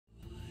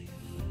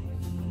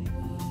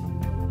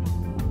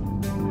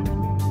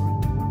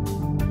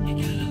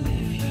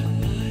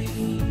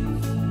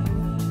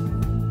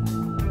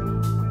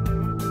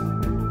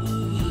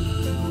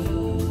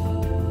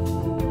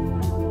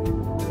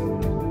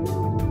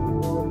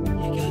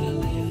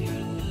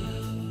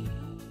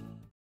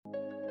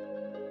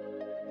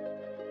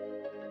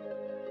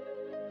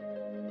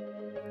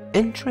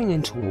entering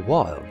into a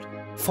wild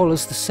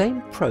follows the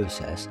same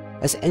process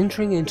as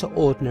entering into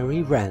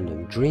ordinary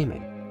random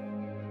dreaming.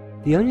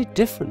 The only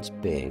difference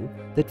being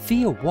that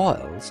via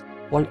wilds,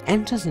 one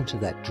enters into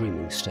that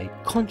dreaming state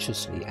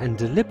consciously and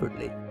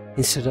deliberately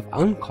instead of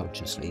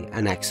unconsciously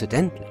and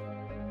accidentally.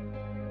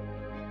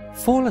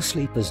 Fall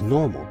asleep as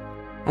normal,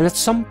 and at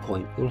some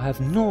point you'll have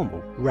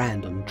normal,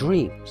 random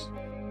dreams,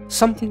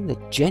 something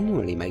that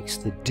genuinely makes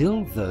the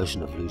dill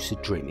version of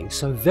lucid dreaming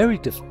so very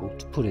difficult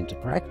to put into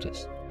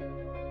practice.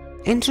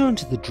 Enter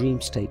into the dream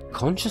state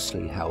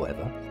consciously,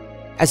 however,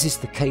 as is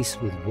the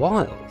case with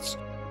wilds,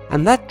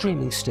 and that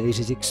dreaming state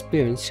is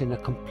experienced in a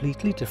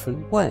completely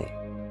different way,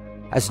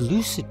 as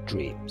lucid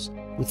dreams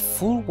with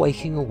full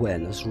waking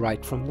awareness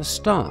right from the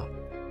start,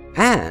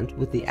 and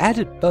with the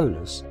added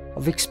bonus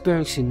of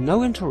experiencing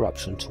no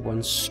interruption to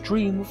one's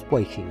stream of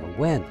waking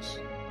awareness.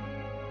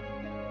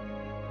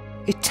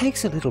 It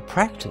takes a little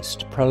practice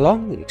to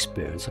prolong the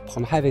experience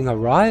upon having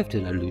arrived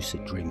in a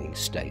lucid dreaming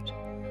state.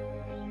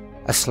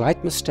 A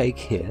slight mistake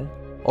here,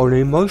 or an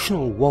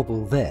emotional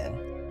wobble there,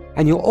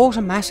 and you're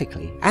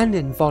automatically and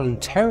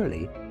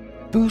involuntarily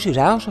booted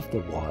out of the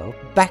wild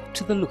back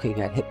to the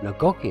looking at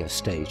Hypnagogia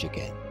stage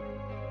again.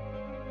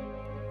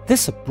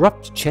 This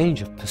abrupt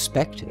change of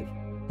perspective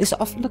is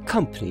often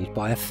accompanied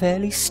by a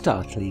fairly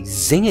startling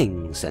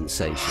zinging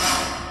sensation,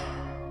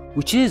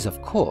 which is, of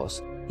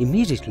course,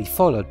 immediately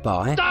followed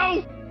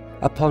by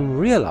upon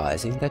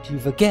realizing that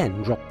you've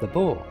again dropped the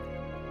ball.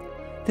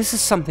 This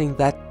is something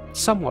that,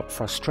 somewhat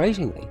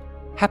frustratingly,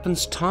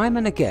 happens time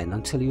and again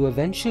until you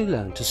eventually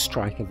learn to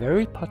strike a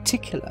very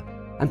particular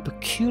and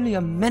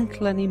peculiar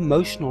mental and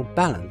emotional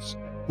balance,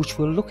 which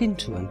we'll look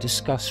into and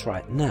discuss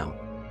right now.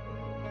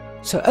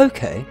 So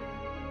okay,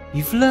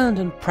 you've learned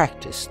and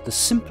practiced the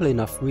simple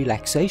enough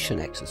relaxation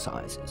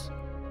exercises.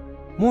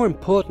 More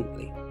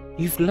importantly,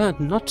 you've learned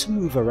not to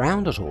move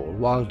around at all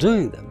while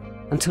doing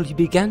them until you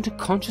began to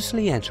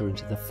consciously enter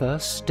into the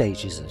first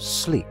stages of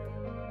sleep.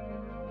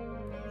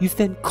 You've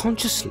then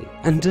consciously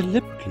and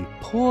deliberately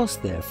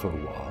paused there for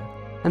a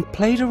while and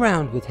played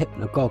around with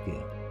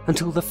Hypnagogia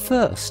until the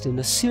first in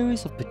a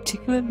series of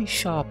particularly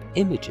sharp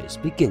images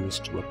begins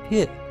to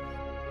appear.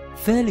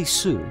 Fairly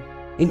soon,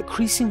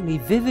 increasingly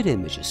vivid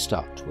images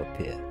start to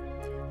appear.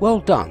 Well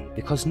done,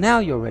 because now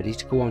you're ready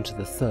to go on to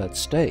the third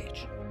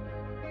stage.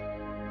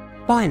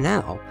 By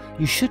now,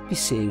 you should be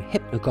seeing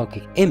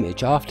hypnagogic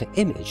image after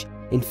image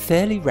in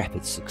fairly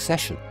rapid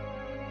succession.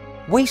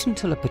 Wait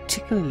until a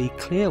particularly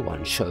clear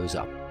one shows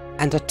up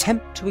and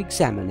attempt to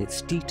examine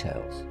its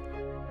details.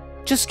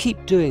 Just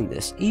keep doing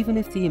this even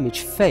if the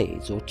image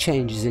fades or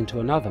changes into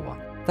another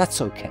one.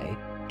 That's okay,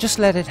 just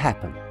let it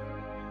happen.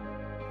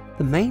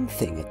 The main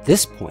thing at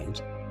this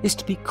point is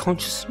to be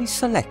consciously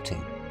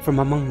selecting from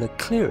among the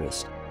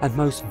clearest and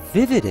most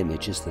vivid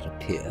images that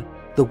appear,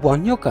 the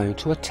one you're going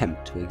to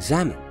attempt to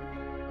examine.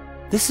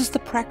 This is the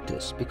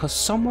practice because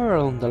somewhere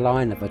along the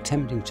line of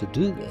attempting to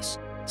do this,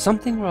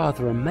 something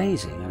rather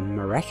amazing and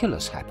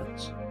miraculous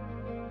happens.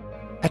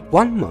 At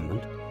one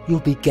moment, you'll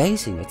be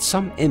gazing at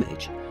some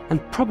image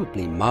and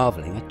probably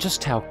marveling at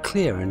just how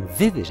clear and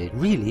vivid it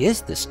really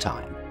is this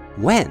time,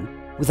 when,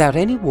 without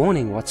any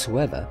warning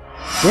whatsoever,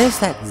 there's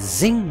that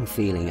zing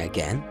feeling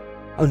again,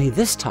 only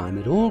this time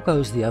it all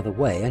goes the other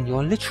way and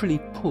you're literally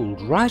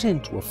pulled right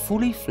into a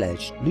fully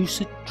fledged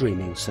lucid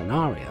dreaming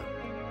scenario.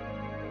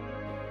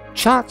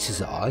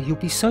 Chances are you'll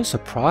be so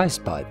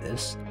surprised by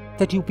this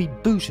that you'll be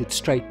booted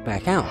straight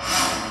back out.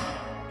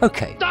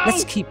 Okay,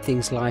 let's keep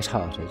things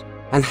light-hearted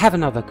and have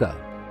another go.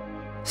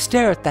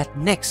 Stare at that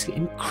next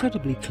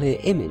incredibly clear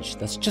image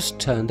that's just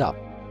turned up.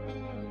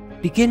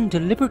 Begin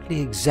deliberately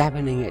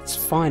examining its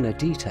finer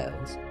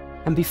details,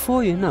 and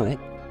before you know it,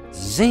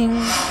 zing,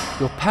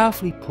 you're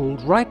powerfully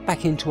pulled right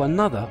back into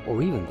another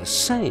or even the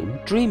same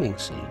dreaming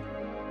scene.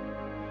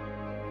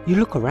 You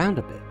look around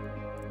a bit.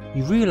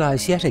 You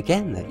realize yet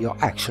again that you're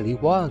actually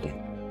wilding.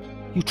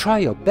 You try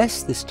your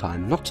best this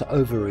time not to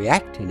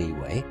overreact in any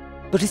way,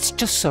 but it's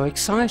just so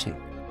exciting.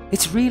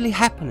 It's really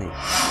happening.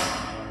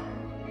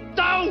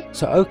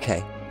 So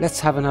okay, let's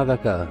have another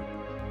go.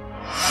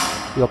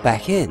 You're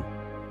back in.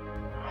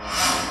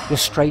 You're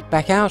straight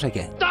back out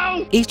again.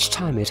 Each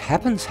time it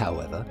happens,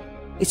 however,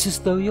 it's as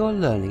though you're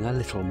learning a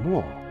little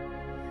more,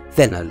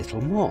 then a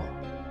little more,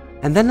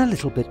 and then a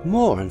little bit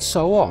more, and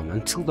so on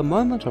until the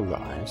moment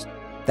arrives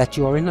that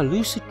you're in a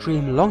lucid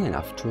dream long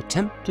enough to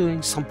attempt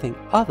doing something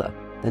other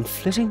than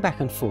flitting back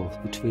and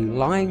forth between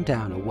lying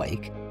down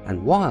awake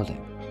and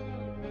wilding.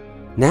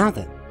 Now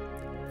then,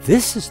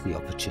 this is the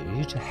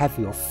opportunity to have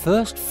your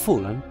first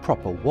full and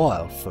proper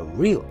wild for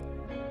real,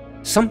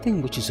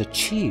 something which is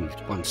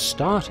achieved once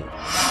started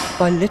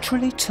by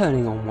literally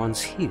turning on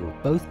one's heel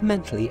both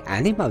mentally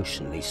and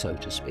emotionally, so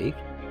to speak,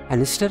 and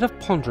instead of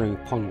pondering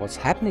upon what's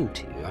happening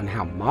to you and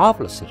how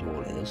marvellous it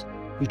all is,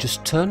 you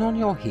just turn on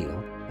your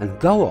heel and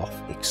go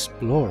off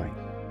exploring.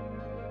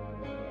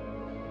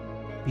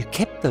 You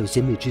kept those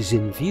images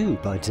in view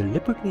by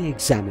deliberately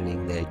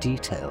examining their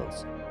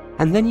details,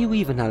 and then you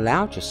even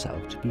allowed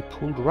yourself to be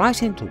pulled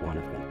right into one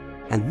of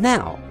them, and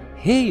now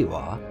here you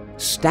are,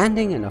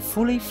 standing in a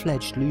fully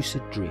fledged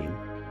lucid dream,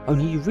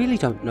 only you really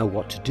don't know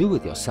what to do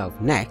with yourself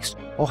next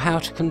or how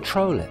to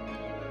control it.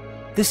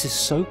 This is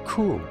so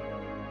cool.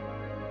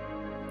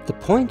 The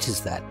point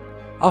is that,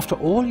 after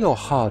all your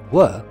hard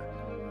work,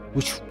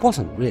 which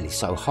wasn't really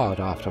so hard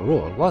after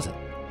all, was it?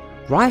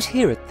 Right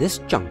here at this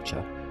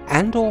juncture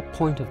and or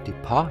point of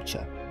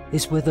departure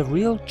is where the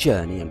real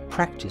journey and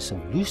practice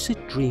of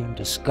lucid dream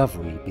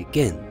discovery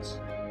begins.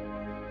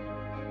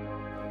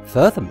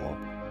 Furthermore,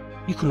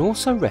 you can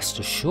also rest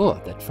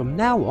assured that from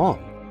now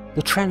on,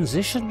 the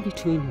transition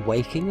between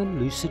waking and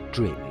lucid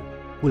dreaming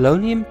will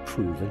only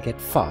improve and get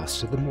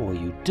faster the more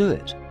you do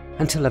it,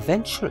 until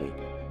eventually,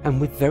 and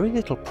with very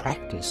little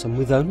practice and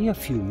with only a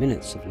few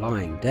minutes of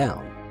lying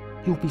down,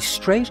 you'll be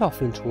straight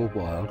off into a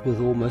world with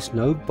almost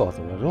no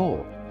bother at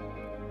all.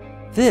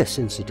 This,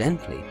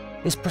 incidentally,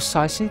 is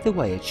precisely the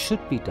way it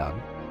should be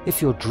done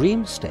if your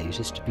dream state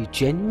is to be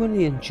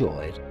genuinely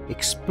enjoyed,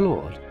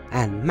 explored,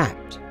 and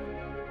mapped.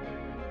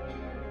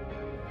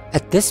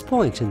 At this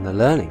point in the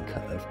learning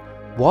curve,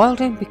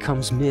 wilding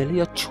becomes merely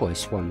a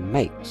choice one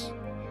makes,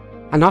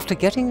 and after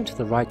getting into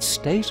the right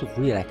state of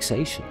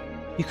relaxation,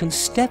 you can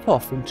step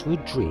off into a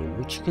dream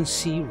which you can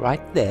see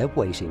right there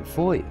waiting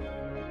for you.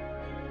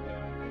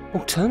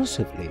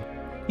 Alternatively,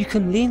 you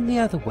can lean the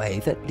other way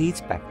that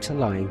leads back to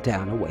lying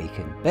down awake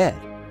in bed,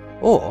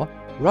 or,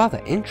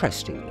 rather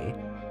interestingly,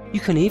 you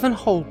can even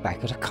hold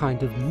back at a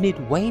kind of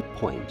midway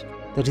point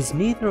that is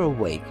neither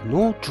awake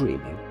nor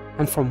dreaming,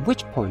 and from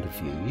which point of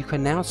view you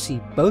can now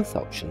see both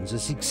options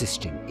as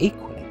existing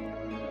equally.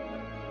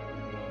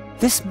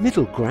 This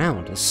middle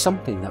ground is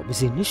something that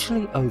was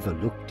initially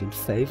overlooked in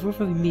favour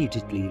of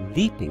immediately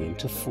leaping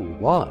into full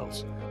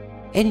wiles.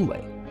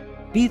 Anyway,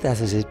 be that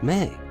as it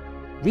may,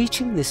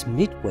 reaching this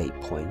midway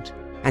point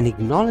and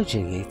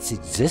acknowledging its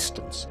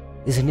existence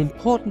is an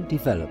important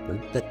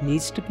development that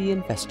needs to be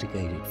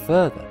investigated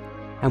further,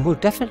 and we'll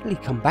definitely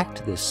come back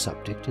to this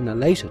subject in a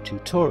later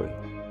tutorial.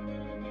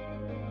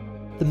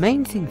 The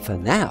main thing for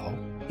now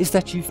is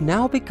that you've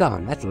now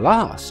begun at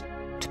last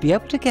to be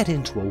able to get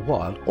into a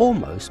wild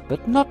almost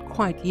but not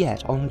quite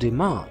yet on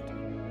demand.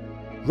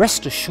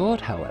 Rest assured,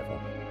 however,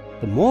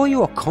 the more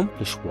you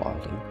accomplish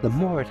wilding, the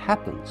more it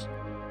happens,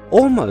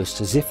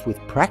 almost as if with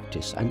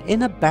practice an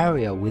inner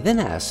barrier within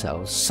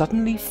ourselves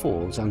suddenly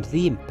falls under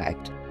the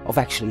impact of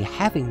actually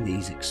having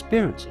these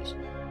experiences.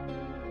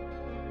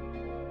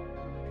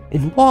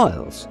 In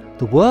wilds,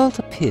 the world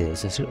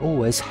appears as it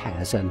always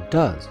has and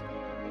does.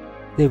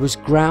 There is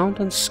ground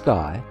and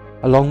sky,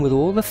 along with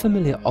all the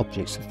familiar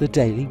objects of the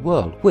daily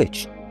world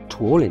which, to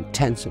all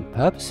intents and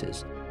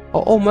purposes,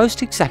 are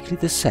almost exactly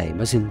the same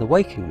as in the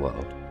waking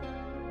world.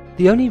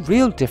 The only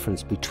real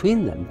difference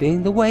between them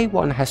being the way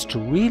one has to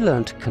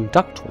relearn to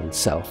conduct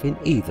oneself in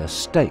either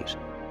state.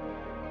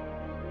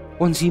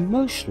 One's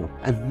emotional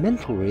and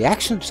mental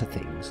reaction to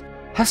things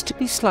has to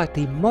be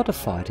slightly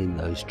modified in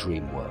those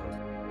dream worlds,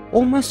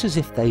 almost as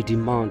if they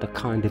demand a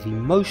kind of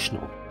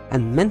emotional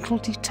and mental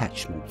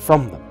detachment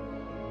from them.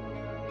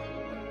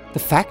 The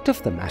fact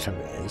of the matter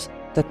is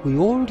that we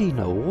already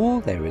know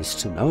all there is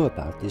to know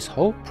about this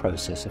whole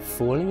process of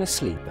falling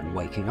asleep and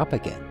waking up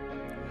again.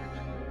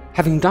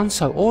 Having done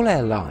so all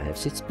our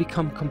lives, it's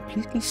become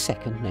completely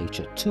second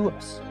nature to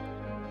us.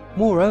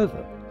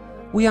 Moreover,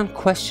 we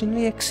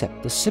unquestionably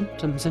accept the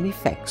symptoms and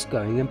effects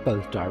going in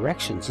both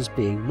directions as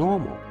being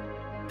normal,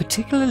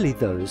 particularly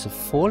those of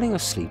falling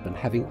asleep and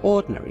having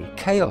ordinary,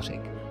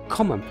 chaotic,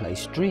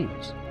 commonplace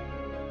dreams.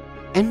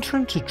 Enter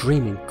into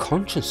dreaming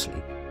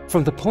consciously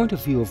from the point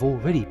of view of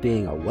already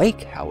being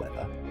awake,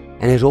 however,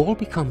 and it all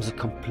becomes a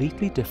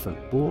completely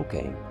different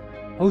ballgame.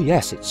 Oh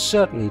yes, it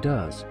certainly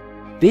does.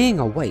 Being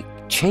awake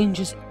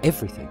changes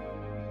everything.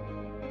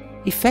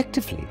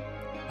 Effectively,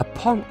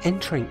 upon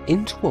entering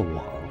into a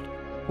world,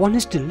 one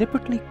is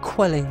deliberately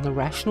quelling the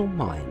rational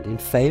mind in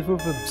favour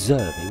of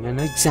observing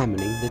and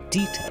examining the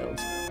details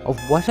of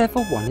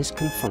whatever one is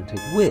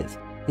confronted with,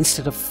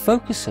 instead of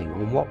focusing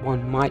on what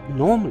one might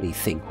normally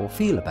think or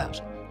feel about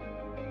it.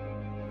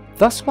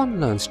 Thus one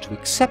learns to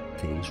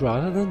accept things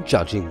rather than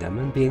judging them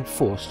and being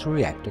forced to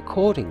react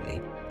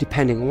accordingly,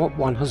 depending on what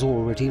one has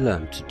already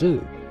learned to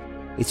do.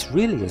 It's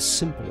really as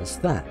simple as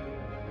that.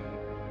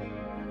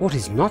 What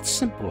is not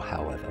simple,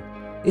 however,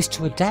 is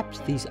to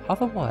adapt these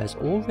otherwise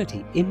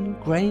already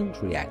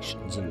ingrained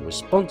reactions and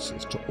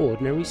responses to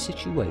ordinary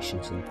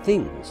situations and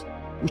things,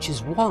 which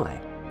is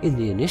why, in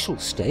the initial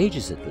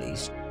stages at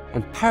least,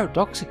 and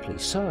paradoxically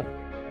so,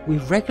 we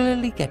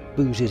regularly get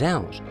booted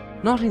out,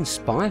 not in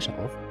spite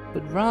of,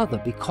 but rather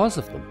because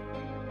of them.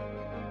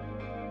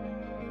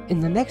 In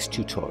the next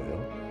tutorial,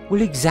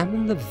 we'll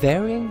examine the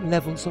varying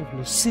levels of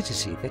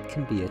lucidity that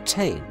can be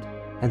attained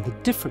and the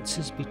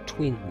differences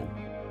between them.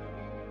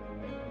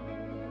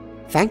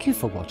 Thank you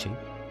for watching.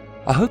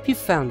 I hope you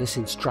found this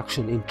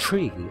instruction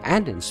intriguing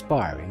and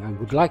inspiring and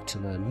would like to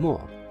learn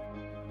more.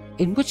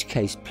 In which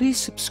case, please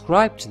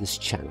subscribe to this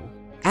channel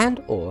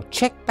and or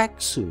check back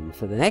soon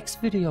for the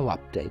next video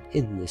update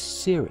in this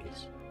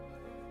series.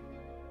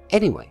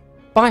 Anyway,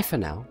 bye for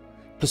now,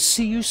 but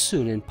see you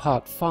soon in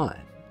part 5,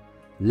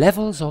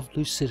 Levels of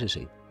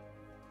Lucidity.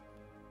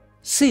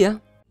 See ya!